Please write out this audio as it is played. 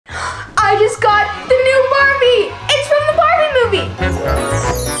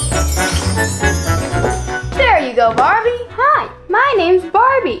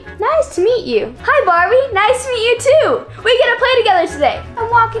Barbie. Nice to meet you. Hi, Barbie. Nice to meet you, too. We get to play together today. I'm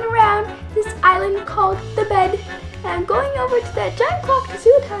walking around this island called the bed, and I'm going over to that giant clock to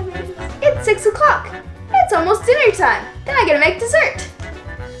see what time it is. It's 6 o'clock. It's almost dinner time. Then I gotta make dessert.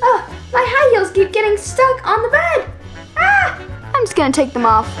 Oh, my high heels keep getting stuck on the bed. Ah! I'm just gonna take them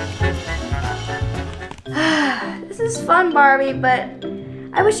off. This is fun, Barbie, but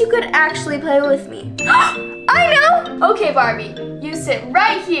I wish you could actually play with me. I know! Okay, Barbie, you sit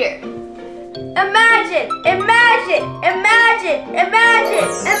right here. Imagine, imagine, imagine, imagine,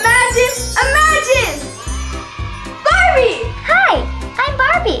 imagine, imagine! Barbie! Hi, I'm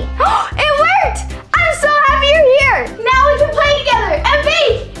Barbie. It worked! I'm so happy you're here! Now we can play together and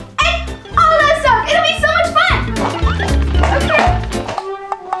bake and all that stuff. It'll be so much fun! Okay.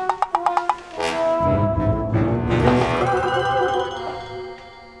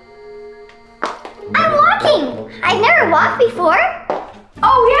 I'm walking. I've never walked before.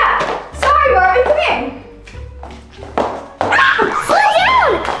 Oh yeah. Sorry, Barbie. Come here. Slow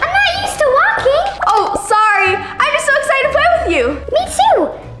down. I'm not used to walking. Oh, sorry. I'm just so excited to play with you. Me too.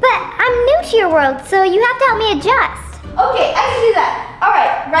 But I'm new to your world, so you have to help me adjust. Okay, I can do that. All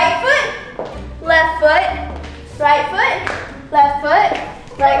right. Right foot, left foot, right foot, left foot,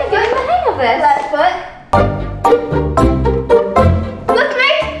 right foot. Getting the hang of this. Left foot. Let's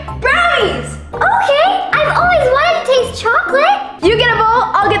make brownies. Okay. I've always wanted to taste chocolate. You get a bowl.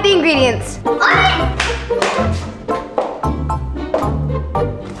 I'll get the ingredients. All right.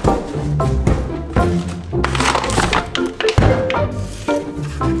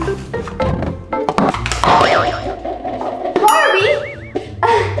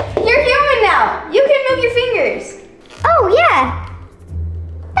 You're human now. You can move your fingers. Oh, yeah.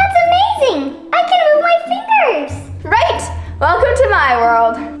 That's amazing. I can move my fingers. Right. Welcome to my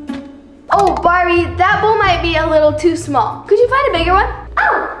world. Oh, Barbie, that bowl might be a little too small. Could you find a bigger one?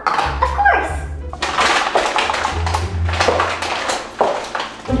 Oh, of course.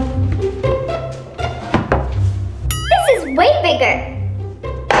 This is way bigger.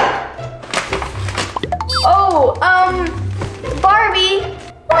 Oh, Barbie.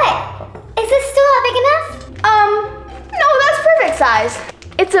 What? Is this still not big enough? No, that's perfect size.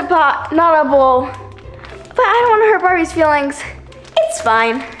 It's a pot, not a bowl. But I don't want to hurt Barbie's feelings. It's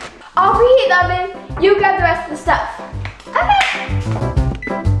fine. I'll preheat the oven. You grab the rest of the stuff. Okay.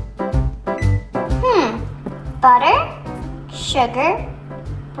 Butter, sugar,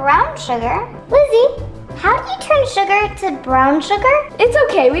 brown sugar. Lizzy, how do you turn sugar to brown sugar? It's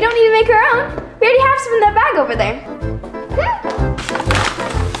okay. We don't need to make our own. We already have some in that bag over there.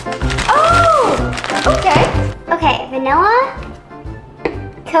 Oh, okay. Okay, vanilla,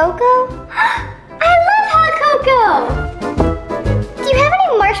 cocoa. I love hot cocoa. Do you have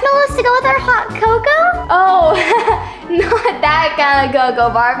any marshmallows to go with our hot cocoa? Oh, not that kind of cocoa,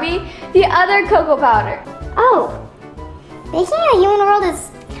 Barbie. The other cocoa powder. Oh, baking in a human world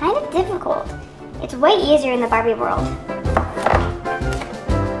is kind of difficult. It's way easier in the Barbie world.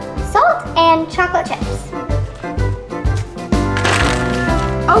 Salt and chocolate chips.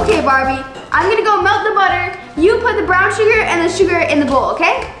 Okay, Barbie, I'm gonna go melt the butter. You put the brown sugar and the sugar in the bowl,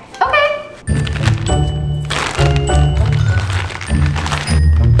 okay? Okay.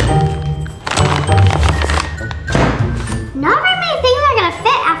 Not very many things are gonna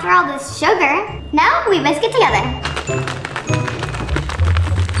fit after all this sugar. Now we whisk it together.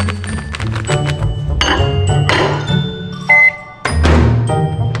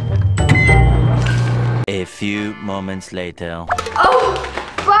 A few moments later. Oh,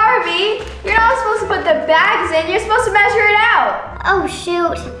 Barbie, you're not supposed to put the bags in. You're supposed to measure it out. Oh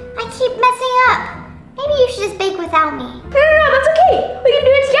shoot, I keep messing up. Maybe you should just bake without me. No, that's okay. We can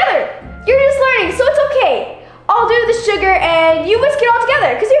do it together. You're just learning, so it's okay. I'll do the sugar and you whisk it all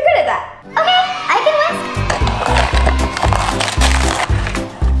together because you're good at that. Okay, I can whisk.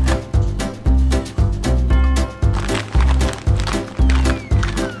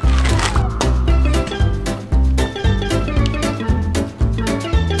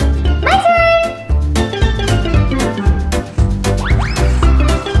 My turn.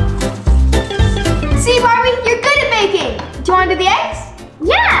 See, Barbie, you're good at baking. Do you want to do the eggs?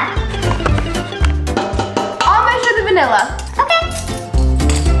 Yeah. I'll measure the vanilla. Okay.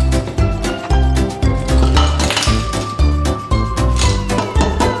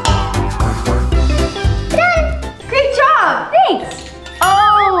 Done. Great job. Thanks.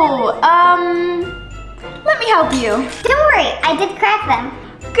 Oh, let me help you. Don't worry, I did crack them.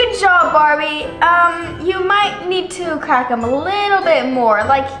 Good job, Barbie. You might need to crack them a little bit more,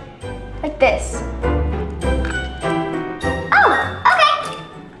 like this. Oh, okay.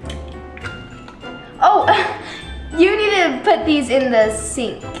 Oh, you need to to put these in the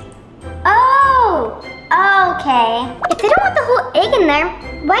sink. Oh, okay. If they don't want the whole egg in there,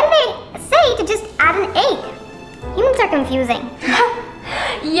 why do they say to just add an egg? Humans are confusing.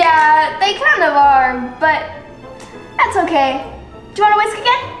 Yeah, they kind of are, but that's okay. Do you want to whisk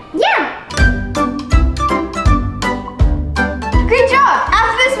again? Yeah. Great job!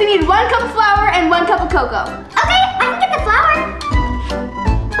 After this, we need 1 cup of flour and 1 cup of cocoa. Okay, I can get the flour.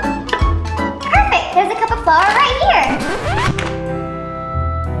 Perfect, there's a cup of flour right here.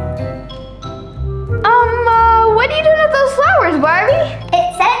 What are you doing with those flowers, Barbie?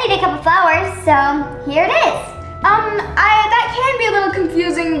 It said I needed a cup of flour, so here it is. That can be a little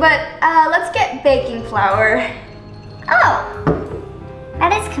confusing, but let's get baking flour. Oh,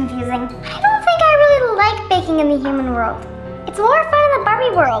 that is confusing. I don't think I really like baking in the human world. It's more fun in the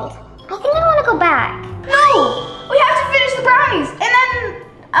Barbie world. I think I want to go back. No, we have to finish the brownies, and then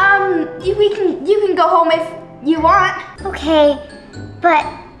you can go home if you want. Okay, but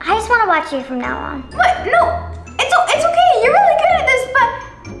I just want to watch you from now on. What? No, it's okay. You're really good at this, but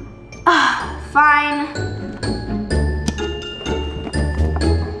fine.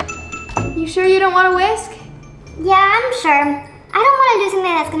 You sure you don't want to whisk? Yeah, I'm sure. I don't want to do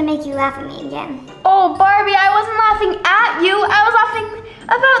something that's going to make you laugh at me again. Oh, Barbie, I wasn't laughing at you. I was laughing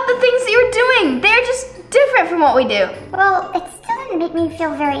about the things that you're doing. They're just different from what we do. Well, it still didn't make me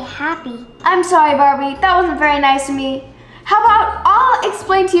feel very happy. I'm sorry, Barbie. That wasn't very nice of me. How about I'll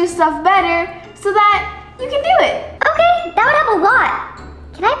explain to you stuff better so that you can do it? Okay, that would help a lot.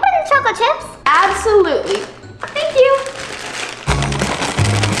 Can I put in chocolate chips? Absolutely. Thank you.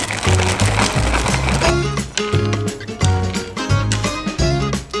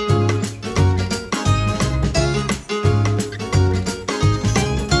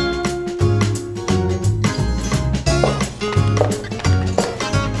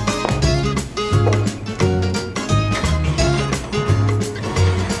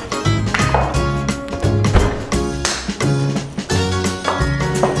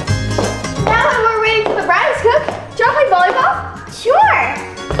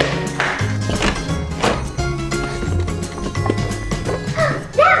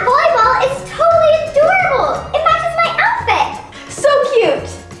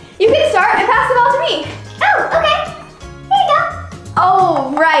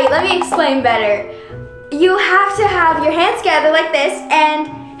 Let me explain better. You have to have your hands together like this and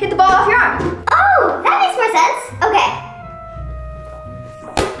hit the ball off your arm. Oh, that makes more sense. Okay.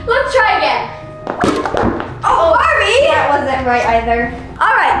 Let's try again. Oh, Barbie! That wasn't right either.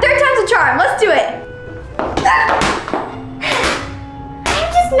 All right, 3rd time's a charm. Let's do it. I'm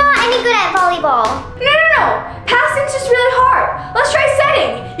just not any good at volleyball. No. Passing's just really hard. Let's try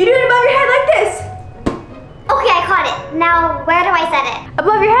setting. You do it above your head like this. Okay, I caught it. Now, where do I set it?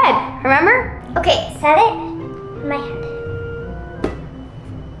 Above your head, remember? Okay, set it in my head.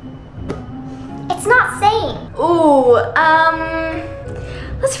 It's not saying. Ooh,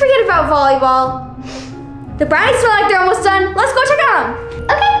 let's forget about volleyball. The brownies smell like they're almost done. Let's go check on them.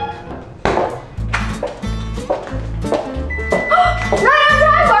 Okay. Right on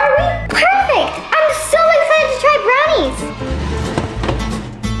time, Barbie. Perfect. I'm so excited to try brownies.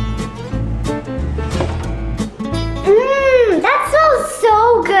 That smells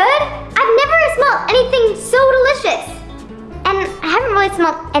so good. I've never smelled anything so delicious. And I haven't really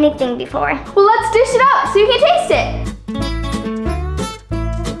smelled anything before. Well, let's dish it up so you can taste it.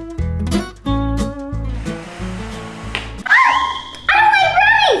 I don't like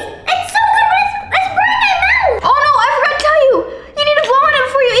brownies. It's so good, but it's burning my mouth. Oh no, I forgot to tell you. You need to blow on it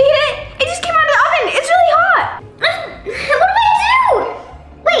before you eat it. It just came out of the oven. It's really hot. What do I do?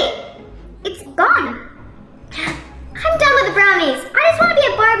 Wait, it's gone. I'm done with the brownies. I just want to be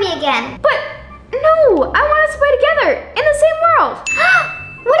a Barbie again. But no, I want us to play together in the same world.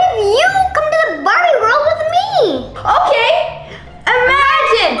 What if you come to the Barbie world with me? Okay.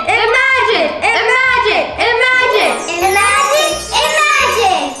 Imagine.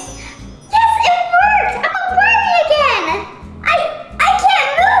 Yes, it worked. I'm a Barbie again. I can't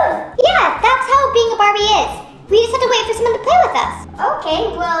move. Yeah, that's how being a Barbie is. We just have to wait for someone to play with us.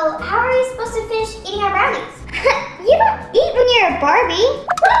 Okay, well, how are we supposed to finish eating our brownies? You don't eat when you're a Barbie.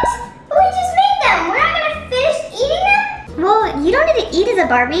 What? We just made them. We're not gonna finish eating them? Well, you don't need to eat as a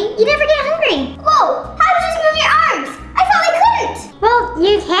Barbie. You never get hungry. Whoa, how did you just move your arms? I thought I couldn't. Well,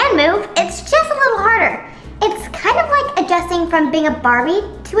 you can move. It's just a little harder. It's kind of like adjusting from being a Barbie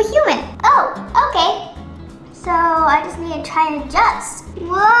to a human. Oh, okay. So I just need to try and adjust.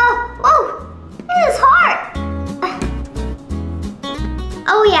 Whoa, this is hard.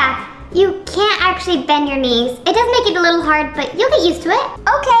 Oh yeah. You can't actually bend your knees. It does make it a little hard, but you'll get used to it.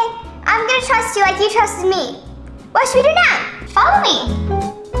 Okay, I'm gonna trust you like you trusted me. What should we do now? Follow me.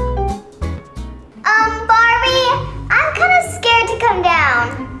 Barbie, I'm kind of scared to come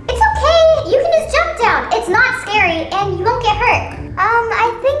down. It's okay, you can just jump down. It's not scary and you won't get hurt.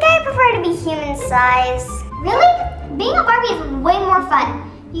 I think I prefer to be human size. Really? Being a Barbie is way more fun.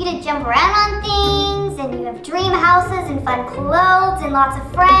 You get to jump around on things, and you have dream houses and fun clothes and lots of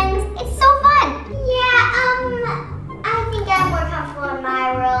friends. It's so fun. Yeah, I think I'm more comfortable in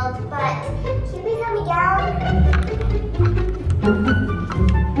my world, but can you please help me down?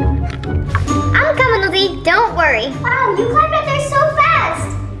 I'm coming, Lizzy. Don't worry. Wow, you climbed up there so fast.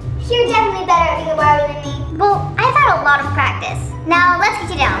 You're definitely better at being a Barbie than me. Well, I've had a lot of practice. Now, let's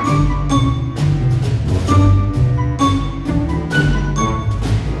get you down.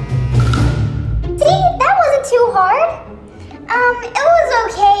 See, that wasn't too hard. It was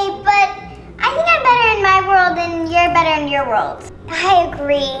okay, but I think I'm better in my world and you're better in your world. I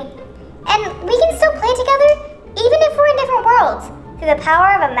agree. And we can still play together, even if we're in different worlds, through the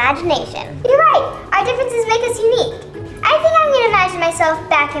power of imagination. You're right, our differences make us unique. I think I'm gonna imagine myself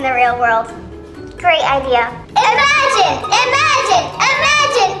back in the real world. Great idea. Imagine! Imagine!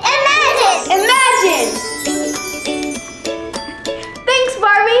 Imagine! Imagine! Imagine! Thanks,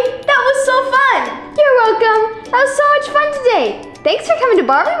 Barbie. That was so fun. You're welcome. That was so much fun today. Thanks for coming to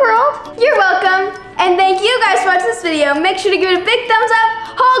Barbie World. You're welcome. And thank you guys for watching this video. Make sure to give it a big thumbs up.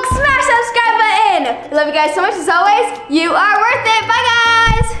 Hulk, smash that subscribe button. I love you guys so much as always. You are worth it. Bye, guys.